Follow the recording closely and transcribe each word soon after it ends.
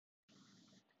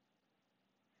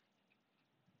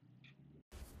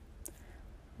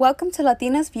Welcome to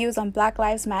Latinas' Views on Black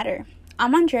Lives Matter.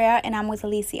 I'm Andrea and I'm with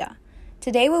Alicia.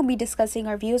 Today we'll be discussing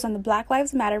our views on the Black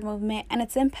Lives Matter movement and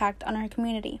its impact on our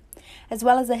community, as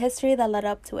well as the history that led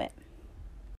up to it.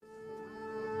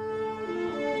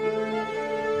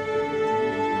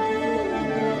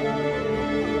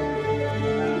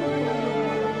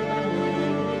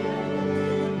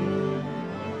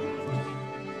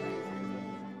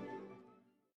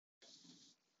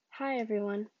 Hi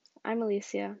everyone, I'm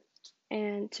Alicia,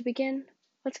 and to begin,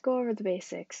 let's go over the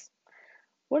basics.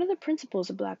 What are the principles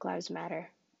of Black Lives Matter?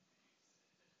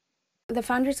 The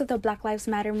founders of the Black Lives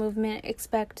Matter movement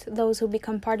expect those who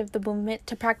become part of the movement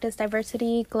to practice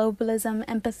diversity, globalism,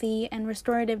 empathy, and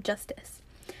restorative justice.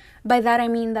 By that I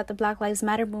mean that the Black Lives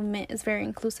Matter movement is very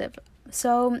inclusive.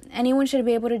 So anyone should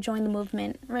be able to join the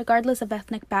movement, regardless of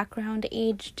ethnic background,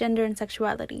 age, gender, and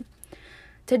sexuality.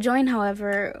 To join,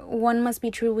 however, one must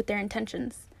be true with their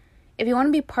intentions. If you want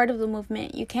to be part of the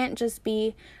movement, you can't just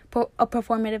be a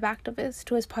performative activist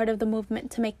who is part of the movement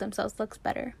to make themselves look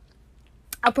better.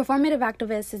 A performative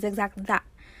activist is exactly that,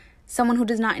 someone who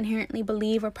does not inherently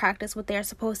believe or practice what they are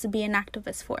supposed to be an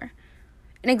activist for.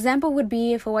 An example would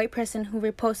be if a white person who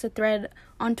reposts a thread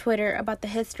on Twitter about the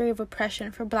history of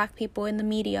oppression for Black people in the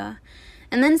media,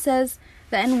 and then says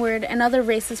the N-word and other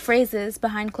racist phrases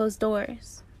behind closed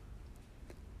doors.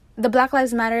 The Black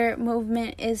Lives Matter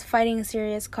movement is fighting a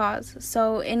serious cause,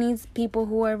 so it needs people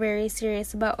who are very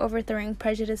serious about overthrowing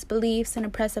prejudiced beliefs and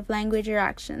oppressive language or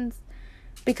actions.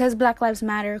 Because Black Lives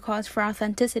Matter calls for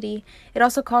authenticity, it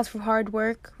also calls for hard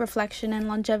work, reflection, and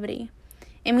longevity.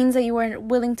 It means that you are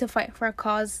willing to fight for a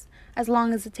cause as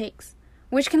long as it takes,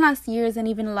 which can last years and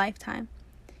even a lifetime.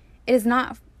 It is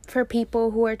not for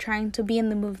people who are trying to be in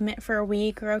the movement for a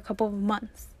week or a couple of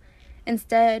months.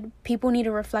 Instead, people need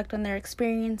to reflect on their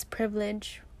experience,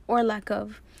 privilege, or lack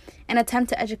of, and attempt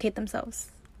to educate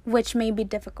themselves, which may be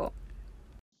difficult.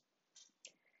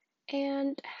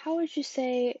 And how would you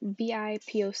say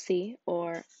BIPOC,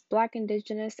 or Black,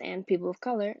 Indigenous, and People of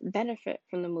Color, benefit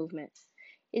from the movement?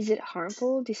 Is it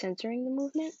harmful decentering the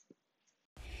movement?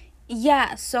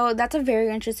 Yeah, so that's a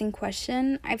very interesting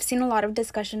question. I've seen a lot of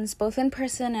discussions both in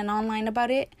person and online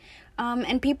about it,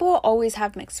 and people always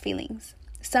have mixed feelings.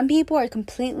 Some people are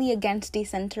completely against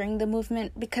decentering the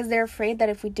movement because they're afraid that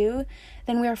if we do,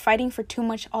 then we are fighting for too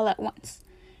much all at once.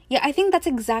 Yeah, I think that's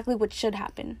exactly what should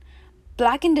happen.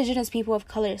 Black, Indigenous people of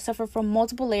color suffer from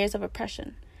multiple layers of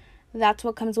oppression. That's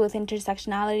what comes with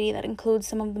intersectionality that includes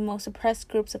some of the most oppressed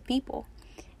groups of people,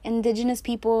 Indigenous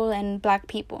people and Black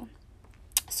people.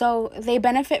 So they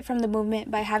benefit from the movement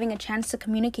by having a chance to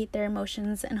communicate their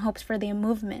emotions and hopes for the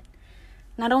movement.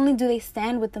 Not only do they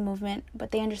stand with the movement,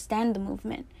 but they understand the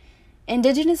movement.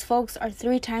 Indigenous folks are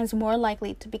 3 times more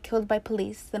likely to be killed by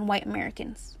police than white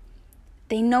Americans.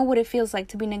 They know what it feels like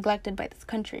to be neglected by this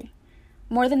country.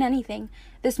 More than anything,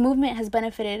 this movement has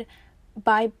benefited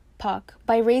BIPOC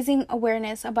by raising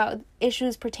awareness about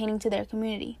issues pertaining to their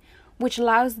community, which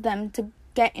allows them to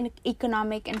get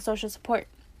economic and social support.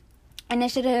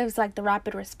 Initiatives like the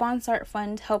Rapid Response Art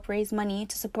Fund help raise money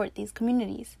to support these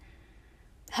communities.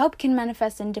 Help can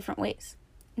manifest in different ways.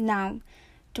 Now,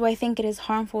 do I think it is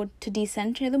harmful to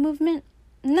decenter the movement?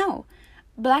 No.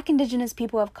 Black, Indigenous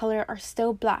people of color are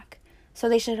still Black, so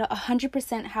they should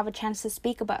 100% have a chance to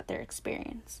speak about their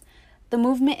experience. The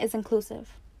movement is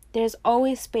inclusive. There's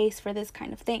always space for this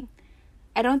kind of thing.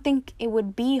 I don't think it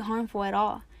would be harmful at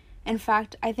all. In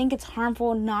fact, I think it's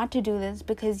harmful not to do this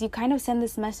because you kind of send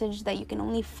this message that you can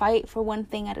only fight for one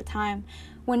thing at a time,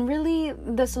 when really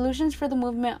the solutions for the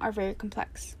movement are very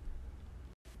complex.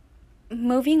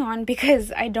 Moving on,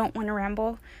 because I don't want to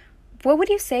ramble, what would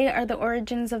you say are the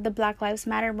origins of the Black Lives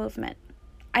Matter movement?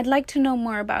 I'd like to know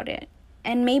more about it,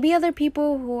 and maybe other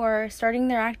people who are starting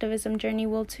their activism journey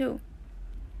will too.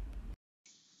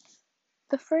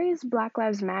 The phrase Black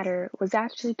Lives Matter was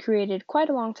actually created quite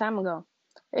a long time ago.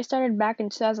 It started back in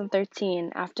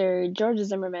 2013 after George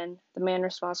Zimmerman, the man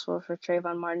responsible for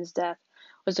Trayvon Martin's death,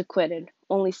 was acquitted,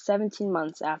 only 17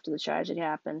 months after the tragedy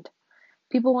happened.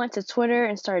 People went to Twitter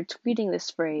and started tweeting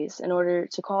this phrase in order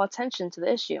to call attention to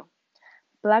the issue.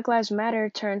 Black Lives Matter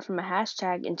turned from a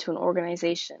hashtag into an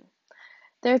organization.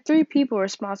 There are 3 people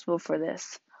responsible for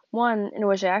this, one in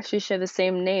which I actually share the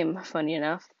same name, funny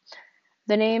enough.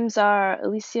 The names are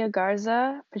Alicia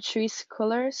Garza, Patrisse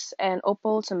Cullors, and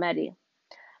Opal Tometi.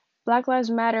 Black Lives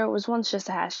Matter was once just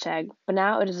a hashtag, but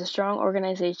now it is a strong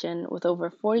organization with over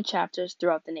 40 chapters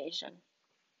throughout the nation.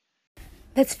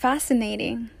 That's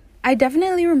fascinating. I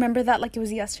definitely remember that like it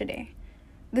was yesterday.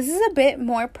 This is a bit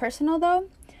more personal though.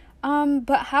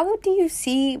 But how do you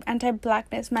see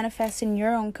anti-Blackness manifest in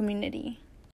your own community?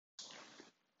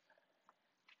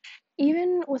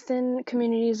 Even within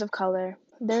communities of color,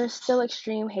 there is still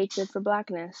extreme hatred for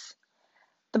blackness.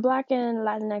 The Black and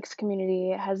Latinx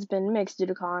community has been mixed due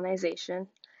to colonization,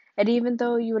 and even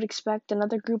though you would expect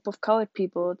another group of colored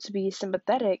people to be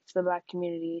sympathetic to the Black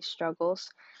community's struggles,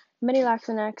 many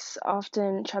Latinx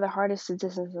often try their hardest to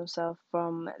distance themselves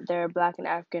from their Black and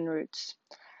African roots.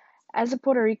 As a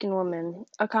Puerto Rican woman,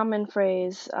 a common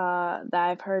phrase that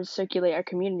I've heard circulate our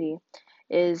community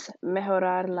is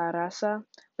mejorar la raza,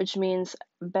 which means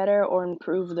better or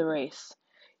improve the race.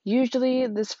 Usually,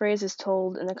 this phrase is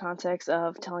told in the context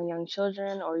of telling young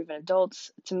children or even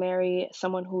adults to marry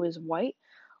someone who is white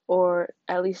or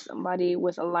at least somebody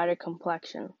with a lighter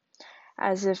complexion,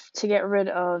 as if to get rid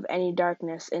of any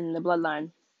darkness in the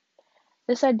bloodline.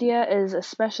 This idea is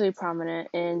especially prominent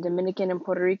in Dominican and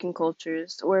Puerto Rican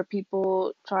cultures where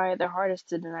people try their hardest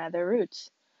to deny their roots.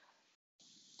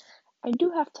 I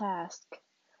do have to ask,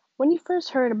 when you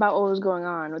first heard about what was going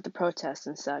on with the protests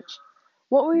and such,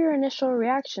 what were your initial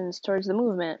reactions towards the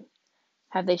movement?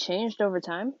 Have they changed over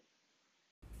time?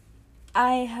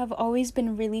 I have always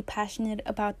been really passionate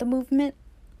about the movement.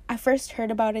 I first heard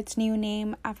about its new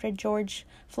name after George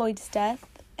Floyd's death,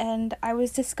 and I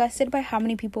was disgusted by how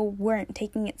many people weren't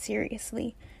taking it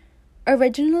seriously.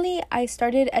 Originally, I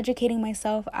started educating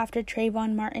myself after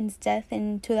Trayvon Martin's death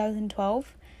in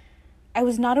 2012. I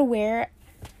was not aware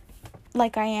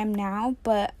like I am now,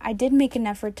 but I did make an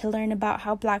effort to learn about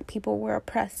how Black people were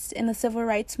oppressed in the civil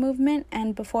rights movement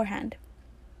and beforehand.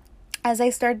 As I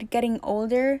started getting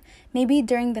older, maybe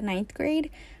during the 9th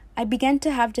grade, I began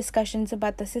to have discussions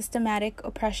about the systematic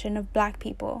oppression of Black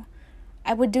people.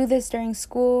 I would do this during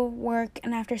school, work,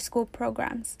 and after school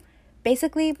programs.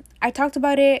 Basically, I talked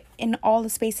about it in all the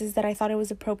spaces that I thought it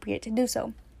was appropriate to do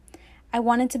so. I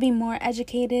wanted to be more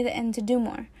educated and to do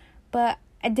more, but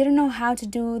I didn't know how to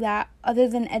do that other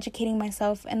than educating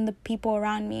myself and the people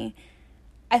around me.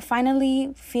 I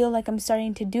finally feel like I'm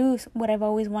starting to do what I've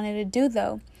always wanted to do,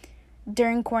 though.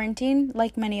 During quarantine,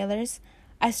 like many others,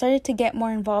 I started to get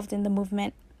more involved in the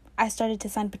movement. I started to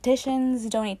sign petitions,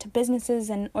 donate to businesses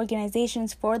and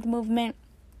organizations for the movement.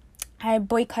 I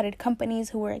boycotted companies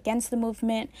who were against the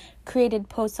movement, created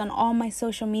posts on all my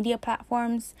social media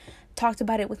platforms, talked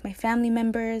about it with my family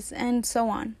members, and so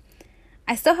on.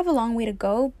 I still have a long way to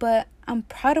go, but I'm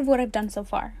proud of what I've done so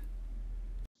far.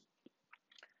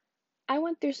 I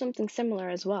went through something similar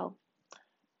as well.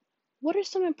 What are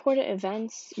some important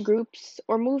events, groups,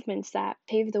 or movements that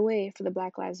paved the way for the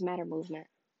Black Lives Matter movement?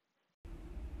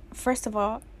 First of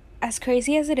all, as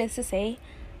crazy as it is to say,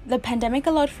 the pandemic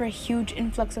allowed for a huge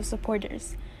influx of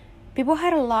supporters. People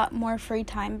had a lot more free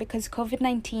time because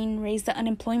COVID-19 raised the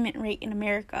unemployment rate in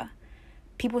America.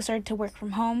 People started to work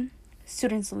from home,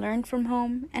 students learned from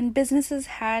home, and businesses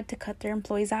had to cut their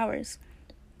employees' hours.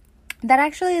 That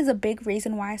actually is a big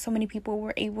reason why so many people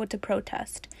were able to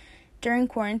protest. During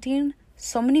quarantine,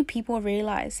 so many people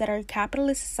realized that our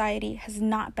capitalist society has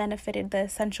not benefited the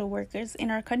essential workers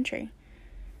in our country.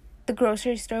 The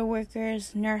grocery store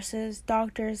workers, nurses,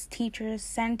 doctors, teachers,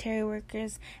 sanitary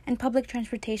workers, and public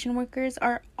transportation workers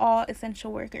are all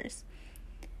essential workers.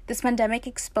 This pandemic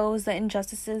exposed the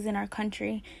injustices in our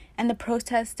country, and the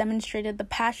protests demonstrated the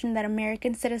passion that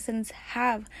American citizens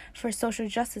have for social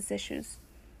justice issues.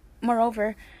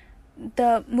 Moreover,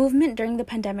 the movement during the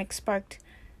pandemic sparked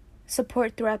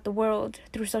support throughout the world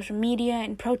through social media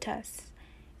and protests.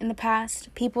 In the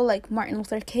past, people like Martin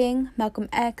Luther King, Malcolm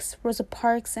X, Rosa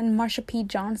Parks, and Marsha P.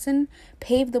 Johnson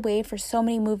paved the way for so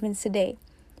many movements today,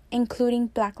 including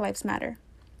Black Lives Matter.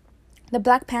 The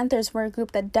Black Panthers were a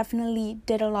group that definitely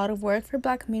did a lot of work for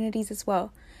Black communities as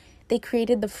well. They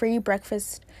created the free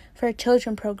breakfast for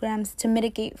children programs to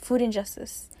mitigate food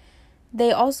injustice.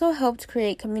 They also helped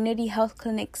create community health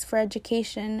clinics for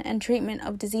education and treatment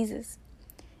of diseases.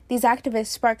 These activists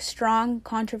sparked strong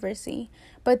controversy,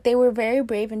 but they were very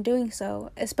brave in doing so,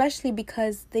 especially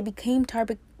because they became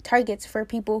targets for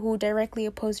people who directly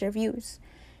oppose their views.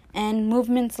 And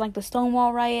movements like the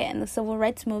Stonewall Riot and the Civil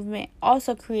Rights Movement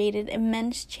also created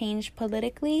immense change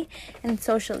politically and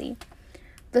socially.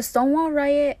 The Stonewall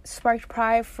Riot sparked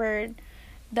pride for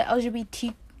the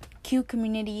LGBTQ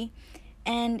community,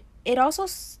 and it also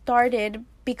started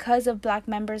because of Black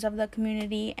members of the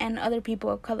community and other people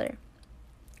of color.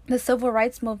 The Civil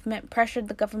Rights Movement pressured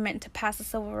the government to pass the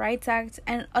Civil Rights Act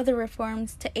and other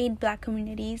reforms to aid Black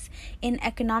communities in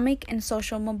economic and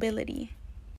social mobility.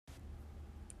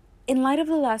 In light of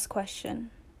the last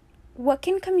question, what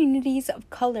can communities of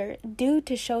color do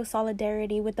to show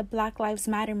solidarity with the Black Lives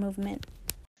Matter movement?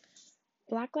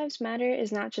 Black Lives Matter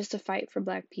is not just a fight for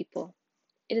Black people,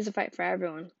 it is a fight for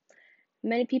everyone.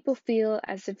 Many people feel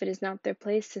as if it is not their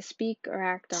place to speak or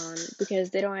act on because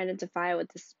they don't identify with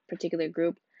this particular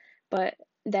group, but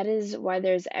that is why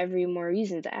there's every more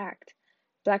reason to act.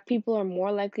 Black people are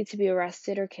more likely to be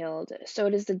arrested or killed, so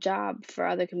it is the job for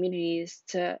other communities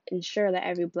to ensure that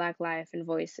every Black life and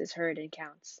voice is heard and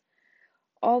counts.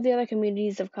 All the other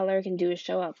communities of color can do is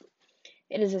show up.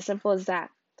 It is as simple as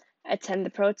that. Attend the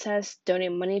protests,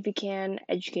 donate money if you can,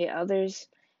 educate others.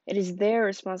 It is their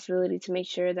responsibility to make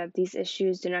sure that these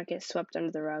issues do not get swept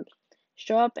under the rug.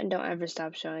 Show up and don't ever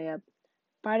stop showing up.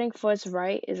 Fighting for what's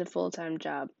right is a full-time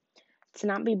job. To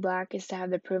not be Black is to have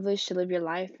the privilege to live your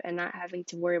life and not having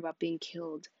to worry about being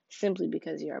killed simply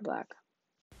because you are Black.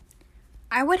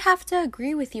 I would have to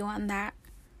agree with you on that.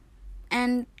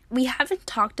 And we haven't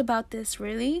talked about this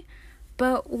really,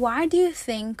 but why do you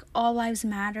think All Lives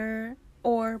Matter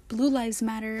or Blue Lives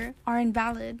Matter are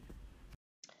invalid?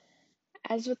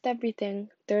 As with everything,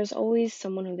 there is always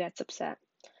someone who gets upset.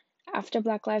 After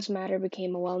Black Lives Matter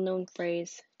became a well-known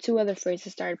phrase, two other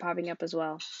phrases started popping up as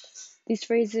well. These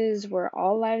phrases were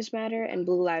All Lives Matter and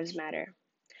Blue Lives Matter.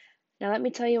 Now let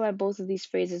me tell you why both of these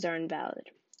phrases are invalid.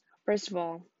 First of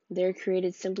all, they were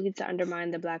created simply to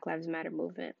undermine the Black Lives Matter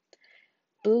movement.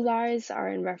 Blue lives are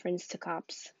in reference to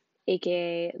cops,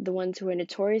 aka the ones who are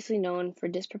notoriously known for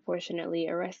disproportionately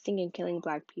arresting and killing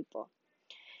Black people.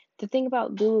 The thing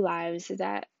about blue lives is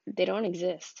that they don't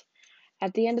exist.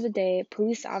 At the end of the day,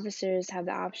 police officers have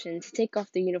the option to take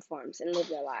off their uniforms and live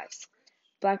their lives.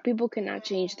 Black people cannot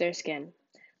change their skin.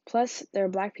 Plus, there are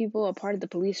Black people a part of the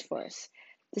police force.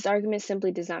 This argument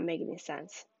simply does not make any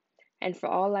sense. And for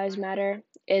All Lives Matter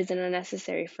is an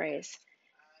unnecessary phrase.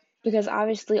 Because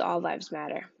obviously all lives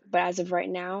matter. But as of right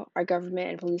now, our government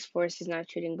and police force is not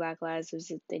treating Black lives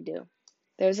as if they do.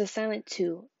 There's a silent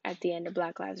 2 at the end of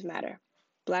Black Lives Matter.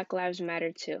 Black Lives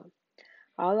Matter too.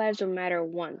 All lives will matter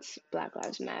once Black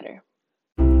Lives Matter.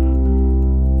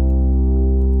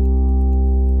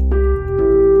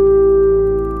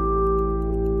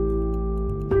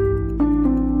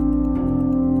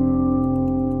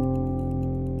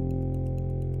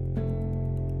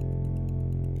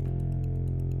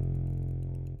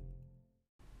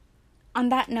 On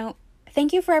that note,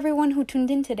 thank you for everyone who tuned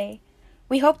in today.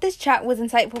 We hope this chat was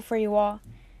insightful for you all.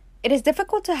 It is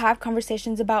difficult to have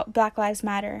conversations about Black Lives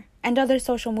Matter and other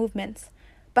social movements,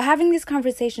 but having these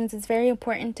conversations is very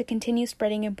important to continue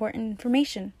spreading important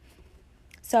information.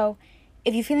 So,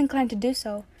 if you feel inclined to do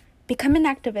so, become an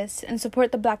activist and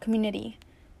support the Black community.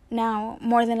 Now,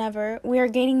 more than ever, we are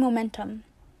gaining momentum.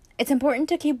 It's important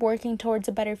to keep working towards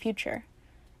a better future.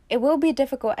 It will be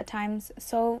difficult at times,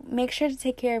 so make sure to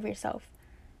take care of yourself.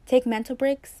 Take mental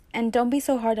breaks and don't be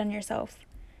so hard on yourself,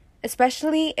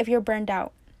 especially if you're burned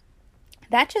out.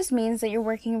 That just means that you're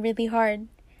working really hard.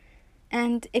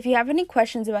 And if you have any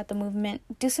questions about the movement,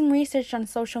 do some research on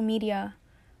social media.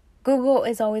 Google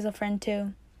is always a friend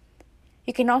too.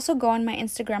 You can also go on my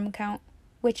Instagram account,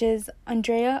 which is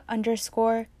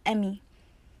Andrea_Emmy.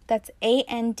 That's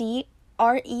ANDREA_EMMY.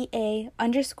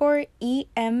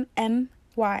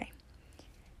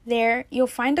 There, you'll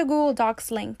find a Google Docs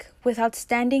link with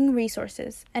outstanding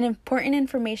resources and important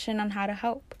information on how to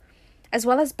help, as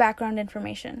well as background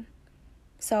information.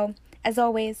 So, as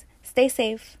always, stay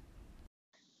safe.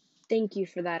 Thank you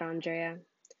for that, Andrea.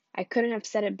 I couldn't have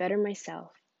said it better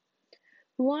myself.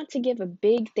 We want to give a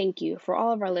big thank you for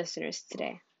all of our listeners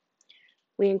today.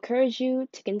 We encourage you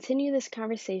to continue this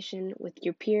conversation with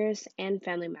your peers and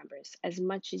family members as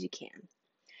much as you can.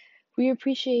 We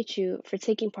appreciate you for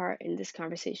taking part in this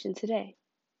conversation today.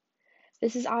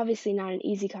 This is obviously not an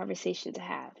easy conversation to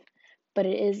have, but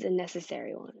it is a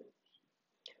necessary one.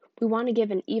 We want to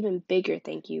give an even bigger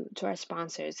thank you to our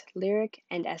sponsors, Lyric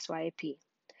and SYAP.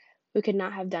 We could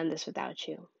not have done this without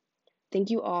you. Thank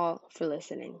you all for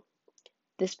listening.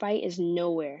 This fight is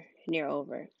nowhere near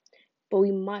over, but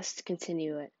we must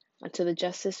continue it until the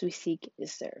justice we seek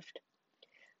is served.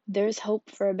 There is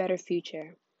hope for a better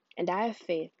future, and I have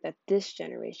faith that this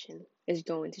generation is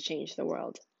going to change the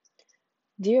world.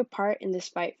 Do your part in this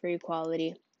fight for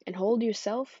equality and hold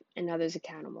yourself and others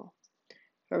accountable.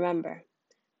 Remember,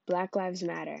 Black Lives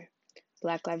Matter.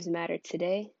 Black Lives Matter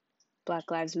today,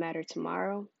 Black Lives Matter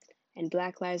tomorrow, and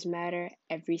Black Lives Matter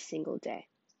every single day.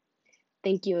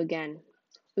 Thank you again.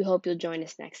 We hope you'll join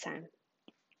us next time.